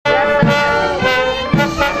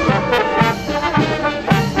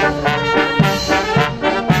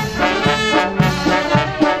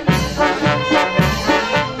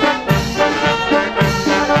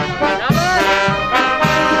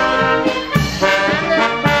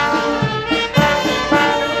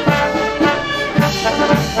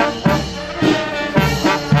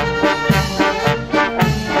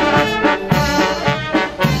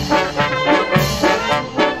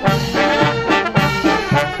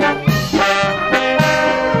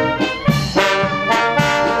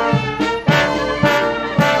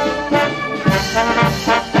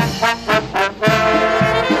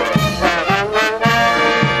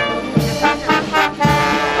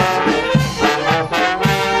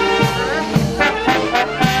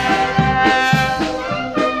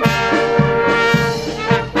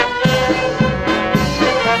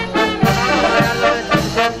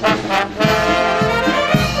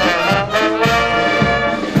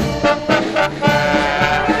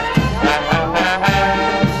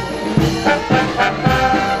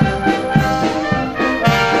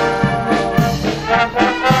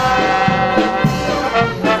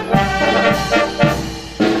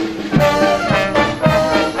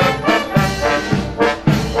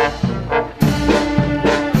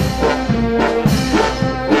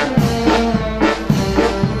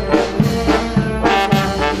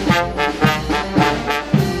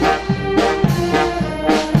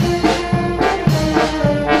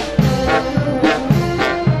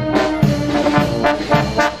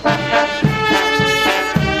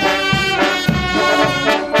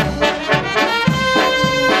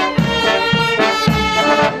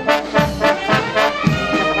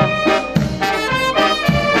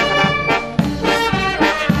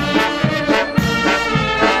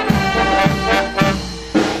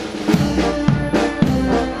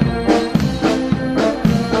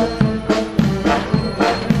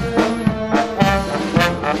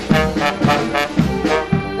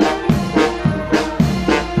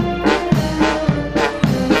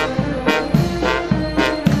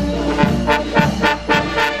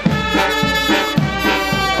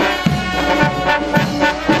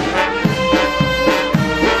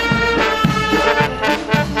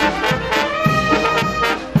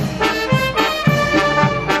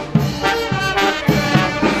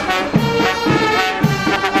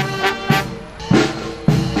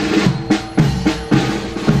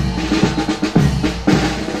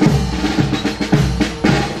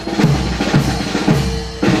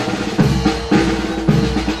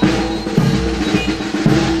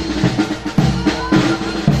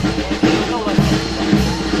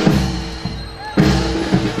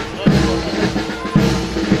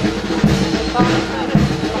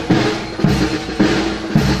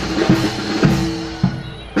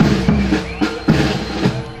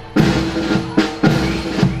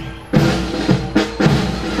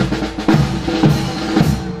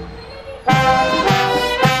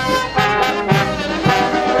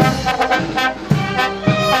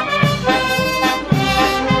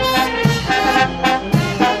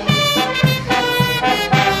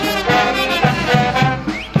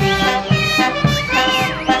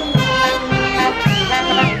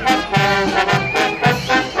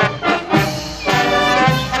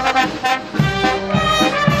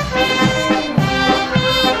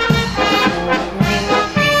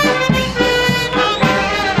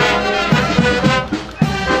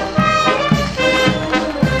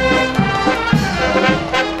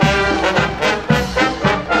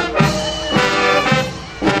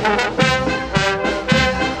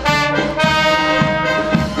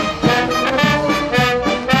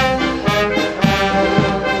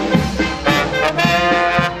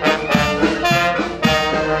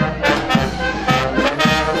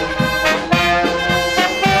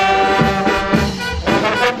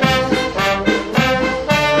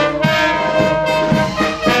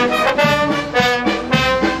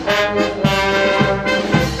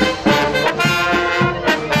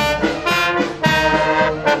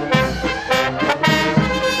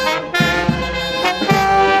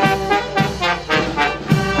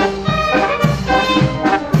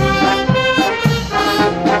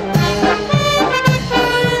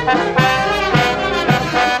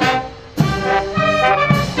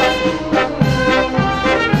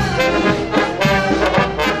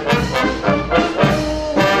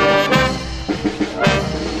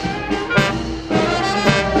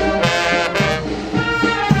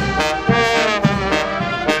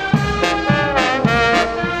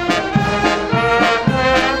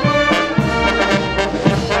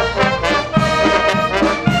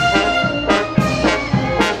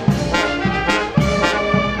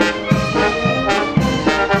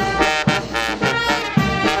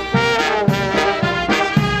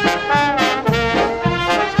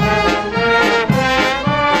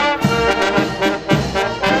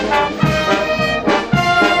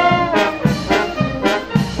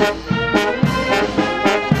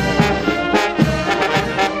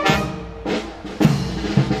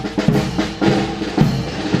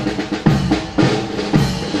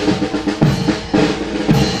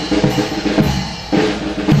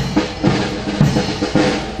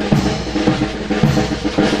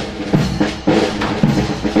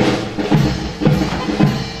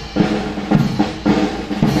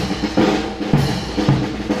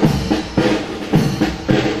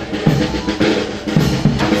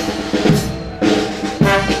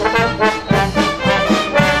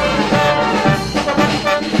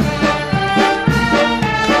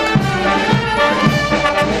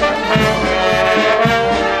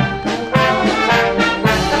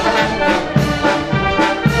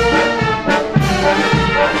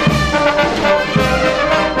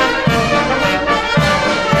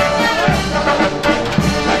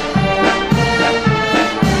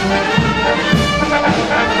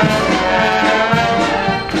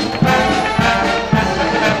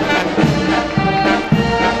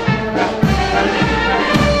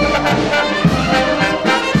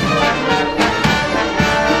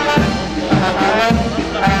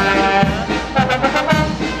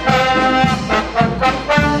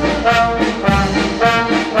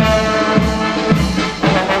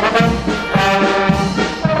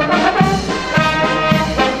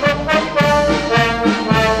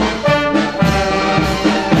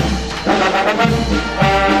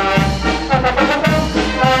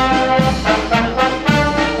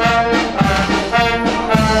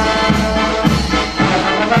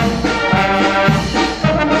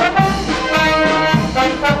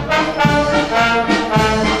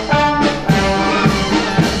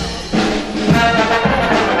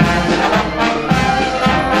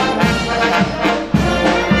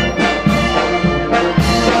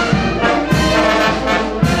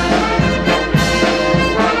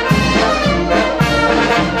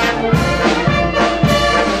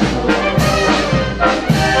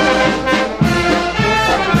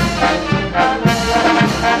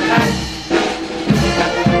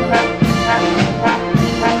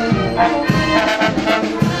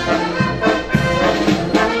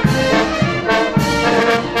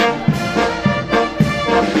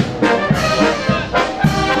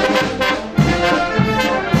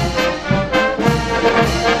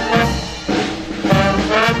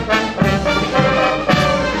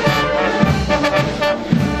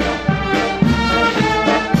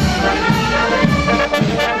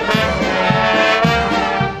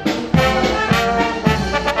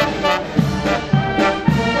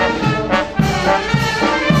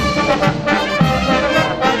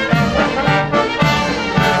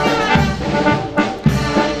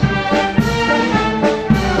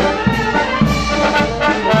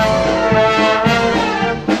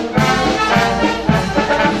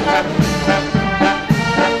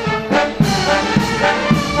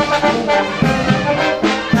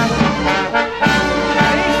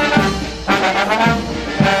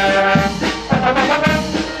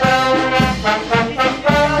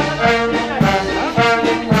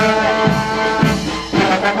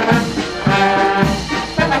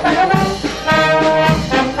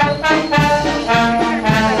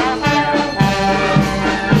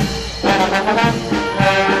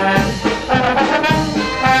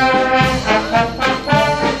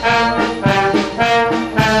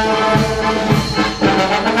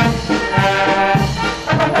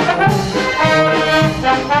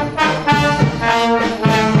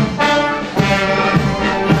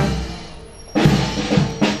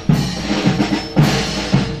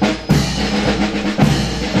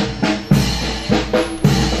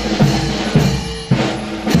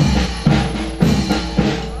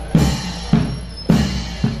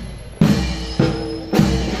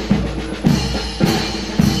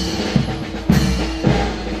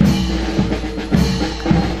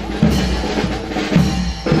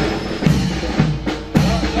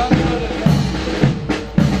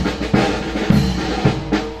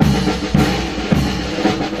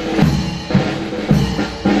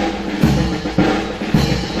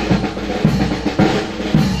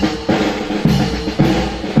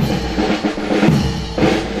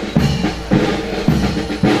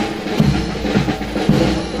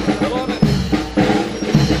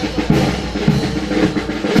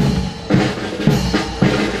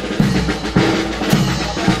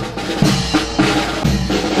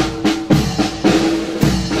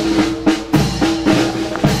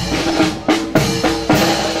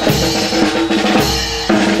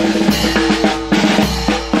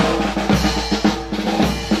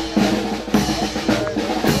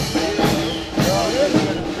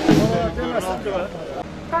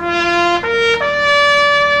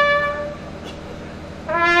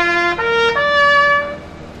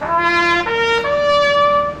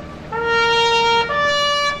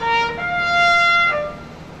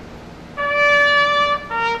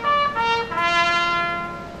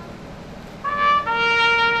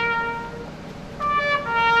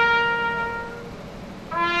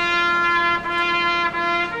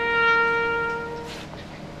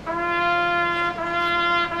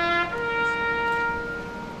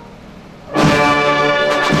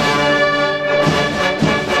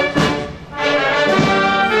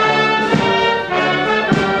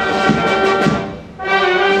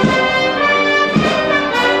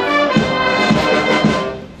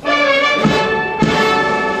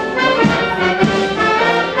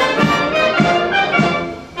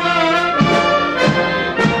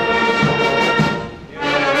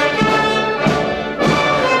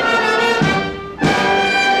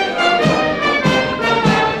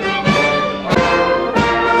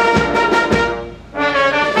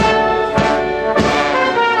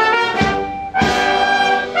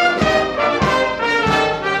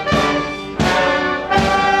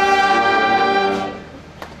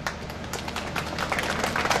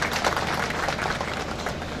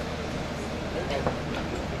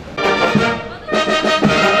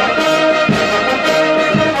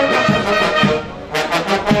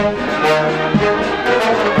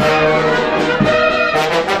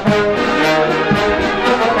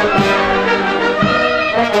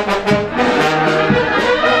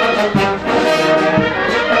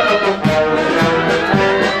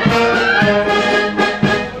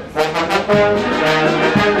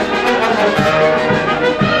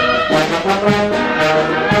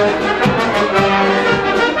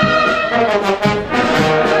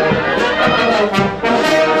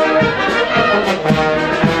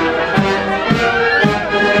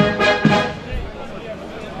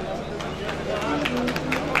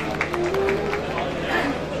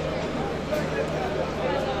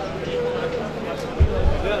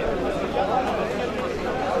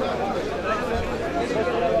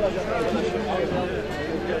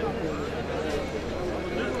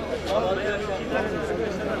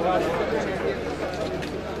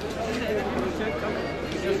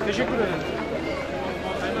Teşekkür ederim.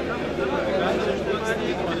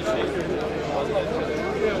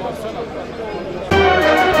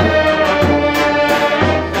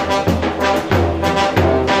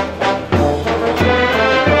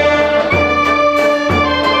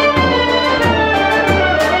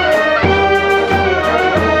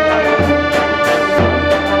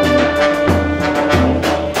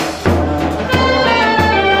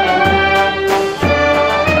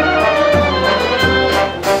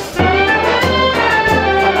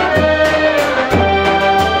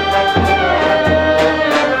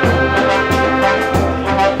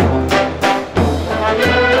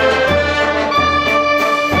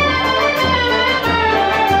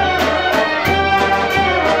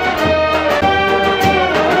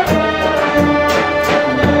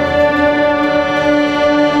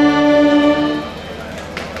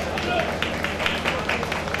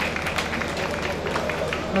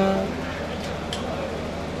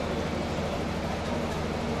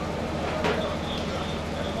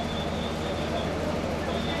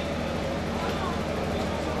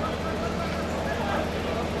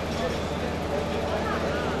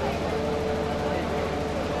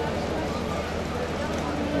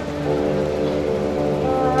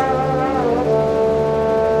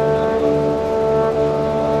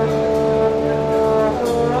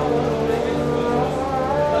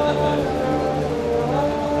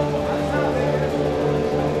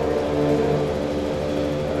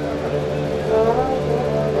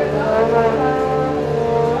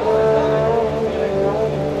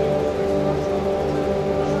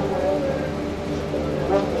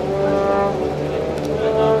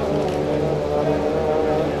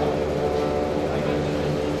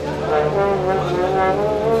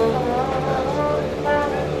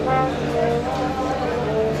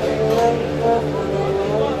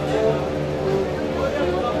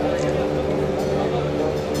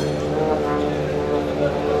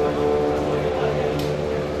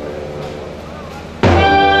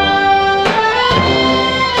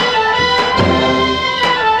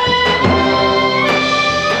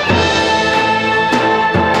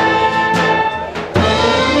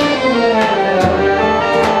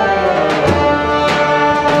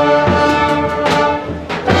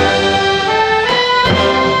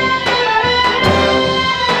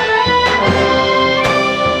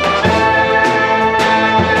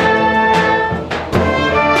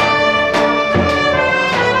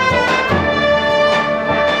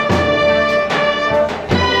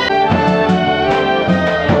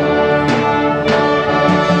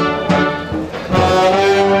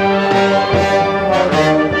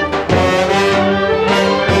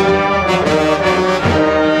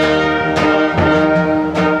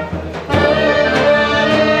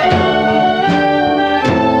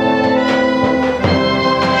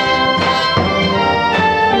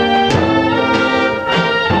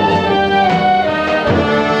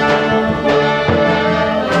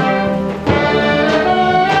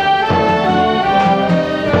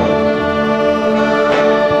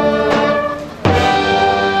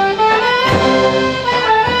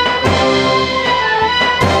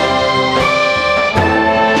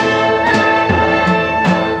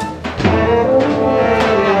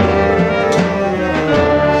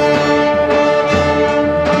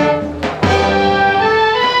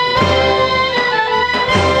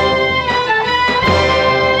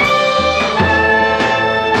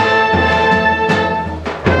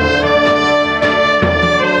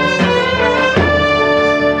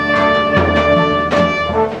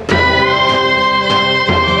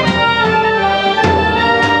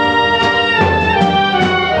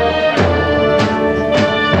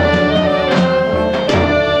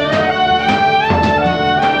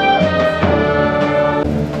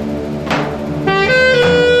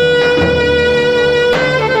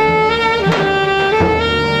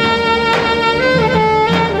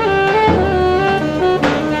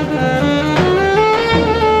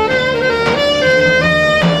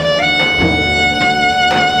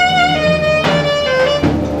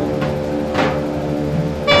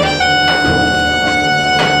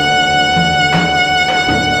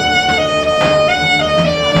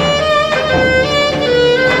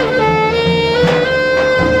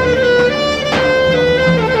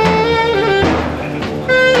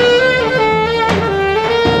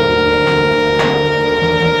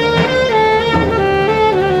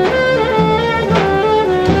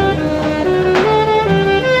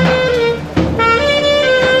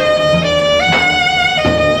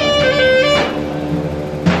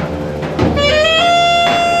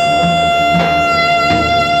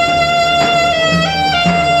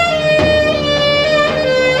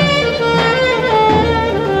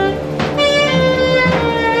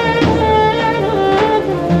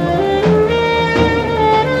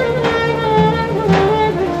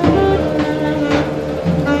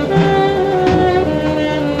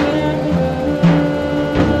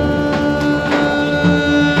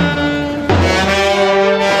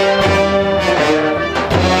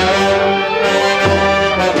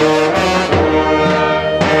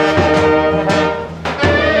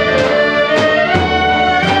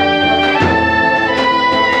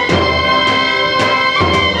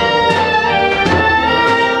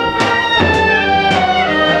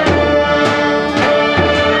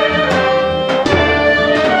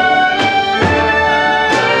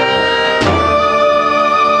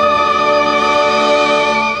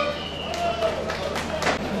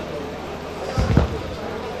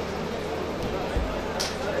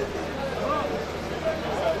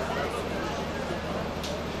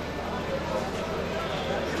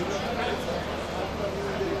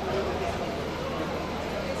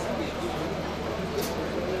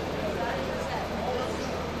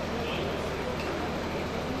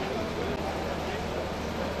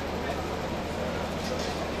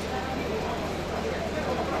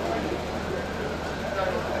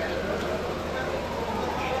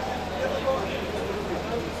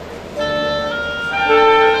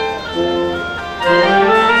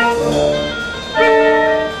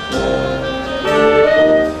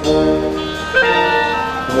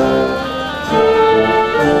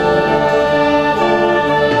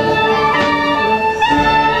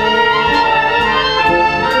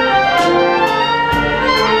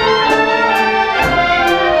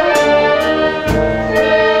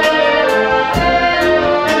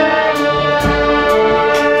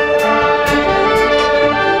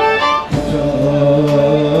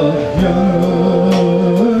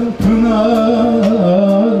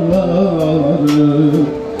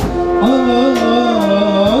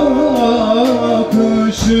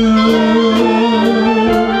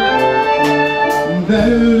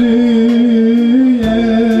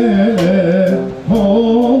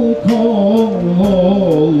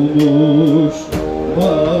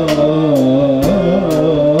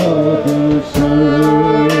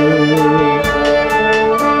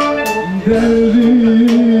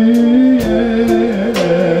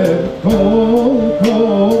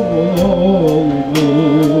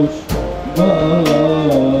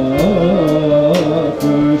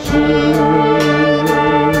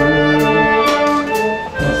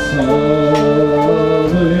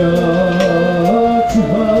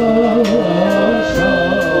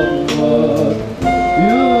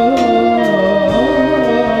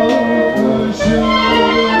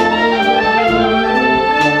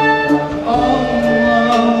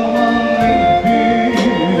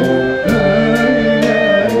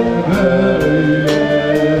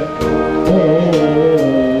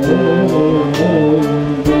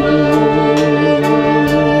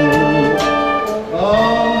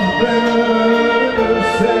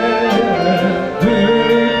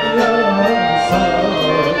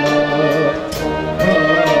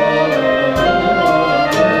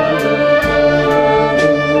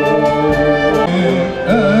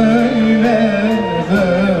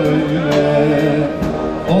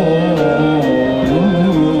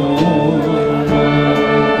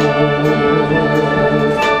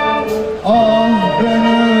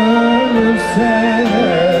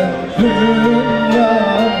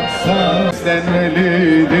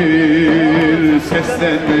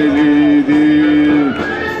 seslenmelidir.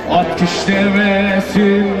 At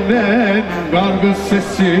kişnemesinden, gargı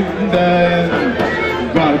sesinden,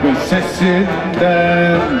 gargı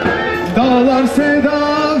sesinden, dağlar seda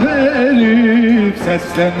verip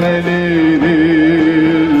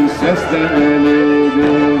seslenmelidir,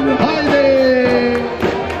 seslenmelidir. Haydi!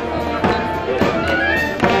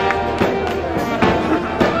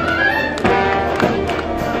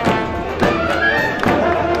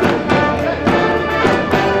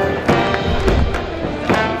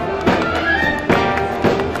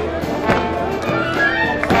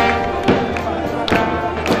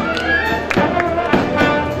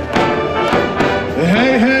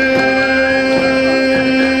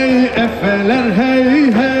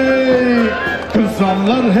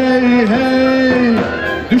 Hey hey,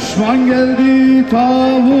 düşman geldi,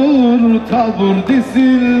 tabur tabur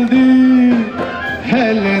dizildi,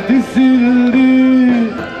 hele dizildi.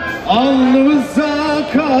 Alnımıza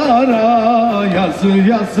kara yazı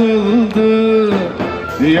yazıldı,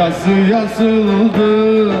 yazı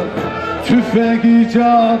yazıldı. Tüfek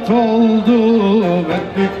icat oldu,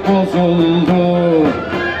 mertlik bozuldu,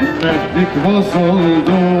 mertlik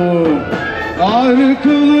bozuldu. Ağrı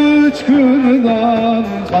kılıç kırdan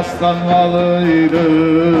paslanmalıydı,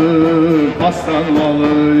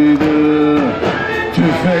 paslanmalıydı.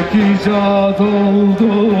 Tüfek icat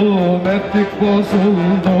oldu, mertlik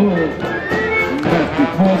bozuldu,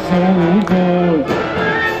 mertlik bozuldu.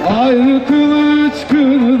 Ağrı kılıç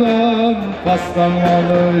kırdan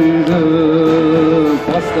paslanmalıydı,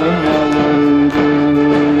 paslanmalıydı.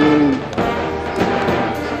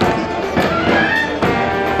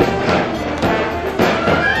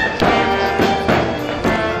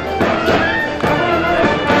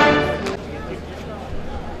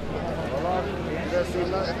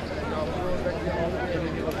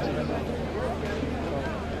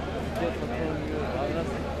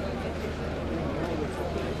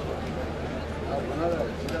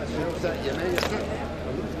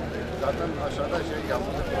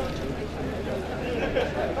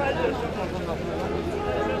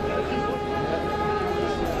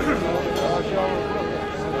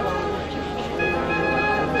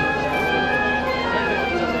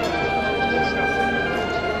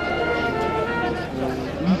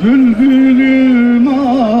 Bülbülüm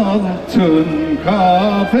altın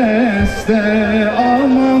kafeste,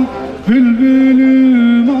 aman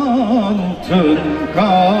bülbülüm altın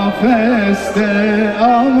kafeste,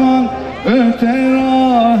 aman öter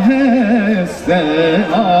aheste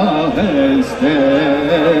aheste,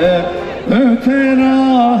 öter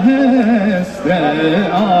aheste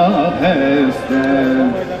aheste.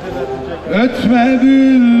 Ötme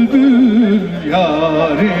bülbül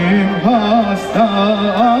yarim hasta,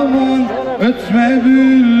 aman ötme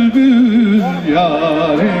bülbül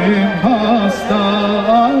yarim hasta,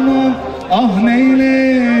 aman ah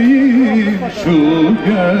neyleyim şu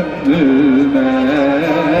gönlüme,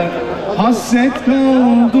 hasret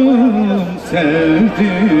kaldım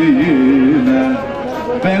sevdiğime.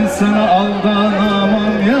 Ben sana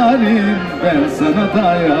aldanamam yarim, ben sana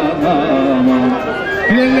dayanamam.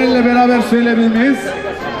 Bir ellerle beraber söyleyebilir miyiz?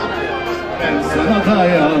 Ben sana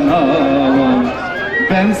dayanamam.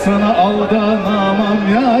 Ben sana aldanamam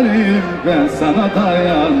yarim, ben sana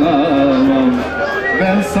dayanamam.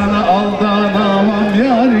 Ben sana aldanamam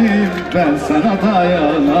yarim, ben sana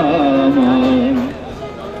dayanamam.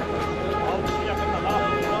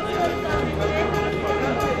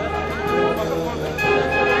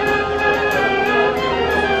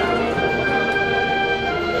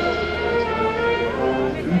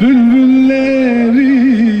 Bülbülleri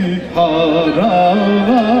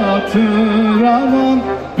haralatır aman,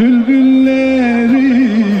 bülbülleri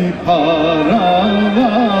haralatır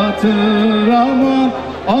aman,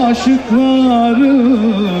 aşıkları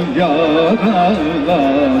yaralatır,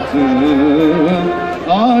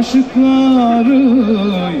 aşıkları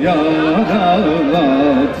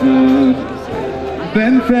yaralatır.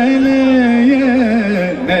 Ben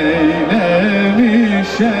feleğe neylemişem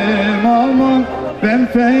aman, ben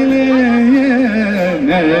feleğe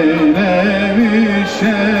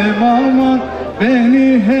neylemişem aman,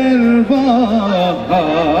 beni her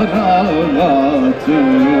bahar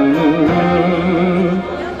ağlatır,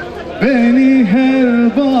 beni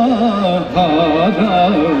her bahar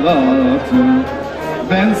ağlatır.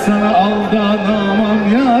 Ben sana aldanamam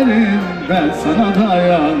yarim, ben sana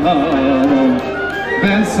dayanamam.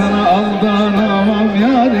 Ben sana aldanamam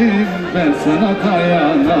yarim, ben sana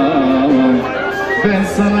dayanamam. Ben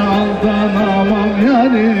sana aldanamam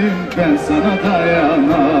yarim, ben sana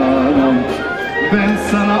dayanamam. Ben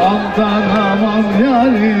sana aldanamam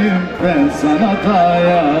yarim, ben sana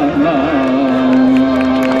dayanamam.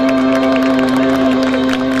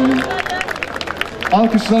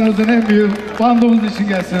 Alkışlarınızın en büyük bandomuz için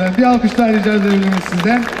gelsin. Bir alkışlar rica edebilirim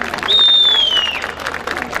sizden.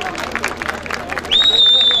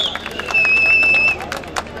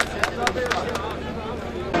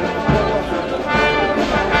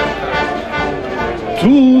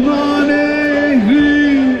 Tuna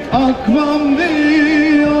nehri akmam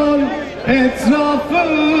diyor,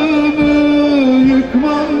 etrafımı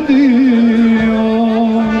yıkmam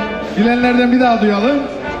diyor. Bilenlerden bir daha duyalım.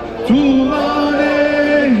 Tuna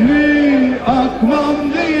nehri akmam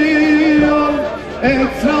diyor,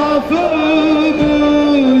 etrafımı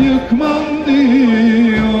yıkmam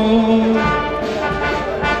diyor.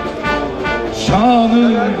 Şanı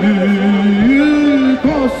büyük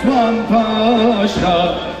Osman Paşa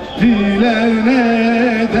diler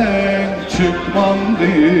neden çıkmam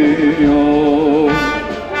diyor.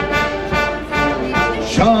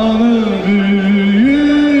 Şanı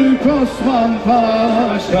büyük Osman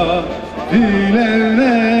Paşa diler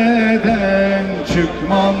neden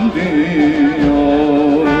çıkmam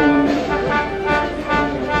diyor.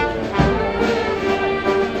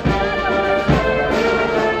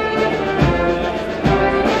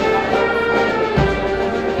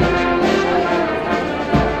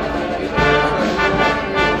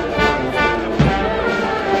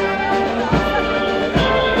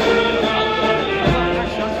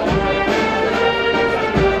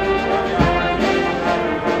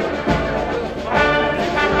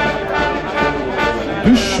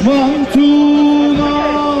 Düşman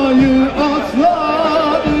Tuna'yı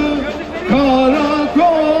atladı,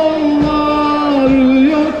 karakolları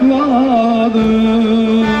yokladı.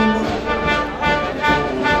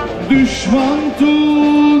 Düşman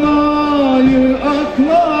Tuna'yı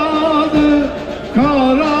atladı,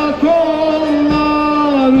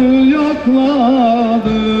 karakolları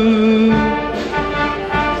yokladı.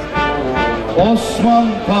 Osman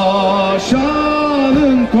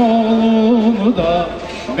Paşa'nın kolunu da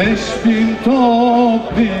 5000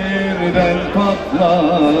 top birden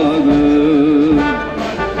patladı.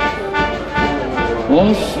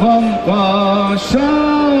 Osman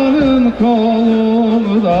Paşa'nın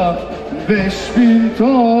kolunu da 5000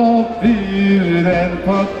 top birden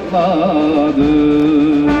patladı.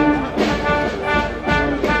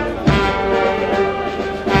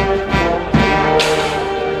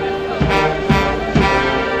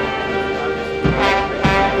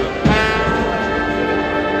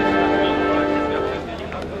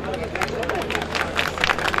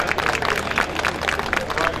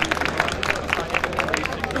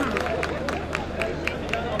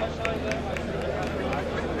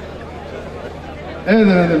 Evet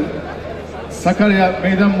efendim, Sakarya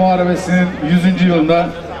Meydan Muharebesi'nin 100. yılında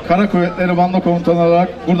Kara Kuvvetleri Bando Komutanı olarak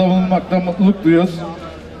burada bulunmakta mutluluk duyuyoruz.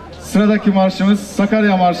 Sıradaki marşımız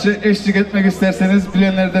Sakarya Marşı. Eşlik etmek isterseniz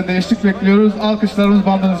bilenlerden de eşlik bekliyoruz. Alkışlarımız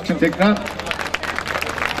bandınız için tekrar.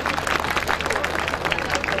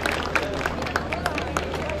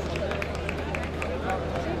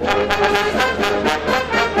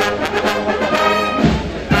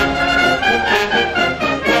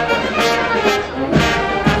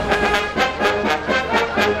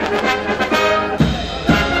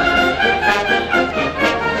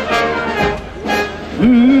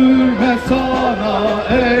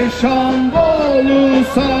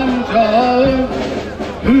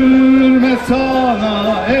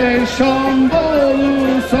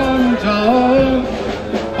 Bolu sancağın,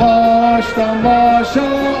 baştan başa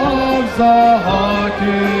arza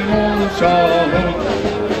hakim ol şahım.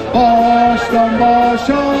 Baştan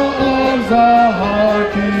başa arza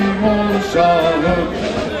hakim ol şahım.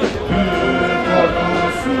 Türk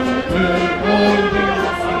ordusu, Türk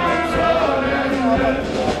ordusu sayende.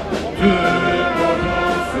 Türk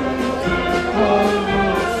ordusu, Türk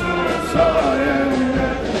ordusu sayende.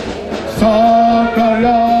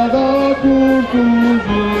 Sakarya'da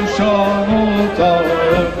kurtuldu şan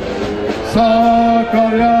otağım.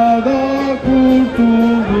 Sakarya'da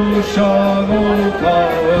kurtuldu şan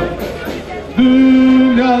otağım.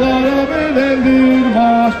 Dünyalara bedeldir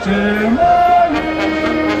mahcemalim.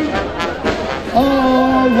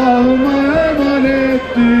 Allah'ıma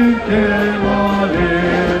emanettir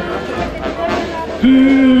kemalim.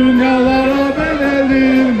 Dünyalara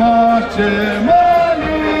bedeldir mahcemalim.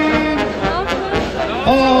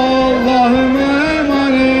 Allah'ıma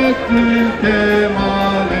emanettir kemalim.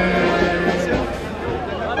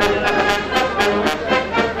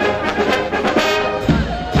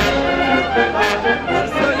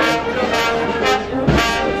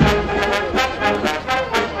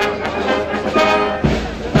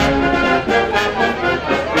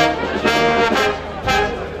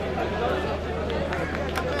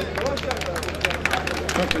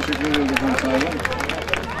 Çok teşekkür ederiz efendim, sağ olun.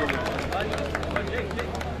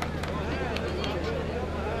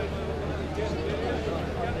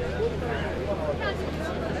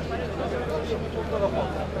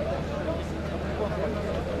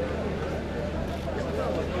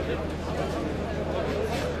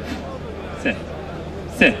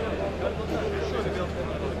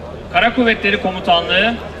 Kara Kuvvetleri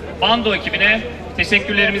Komutanlığı Bando ekibine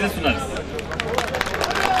teşekkürlerimizi sunarız.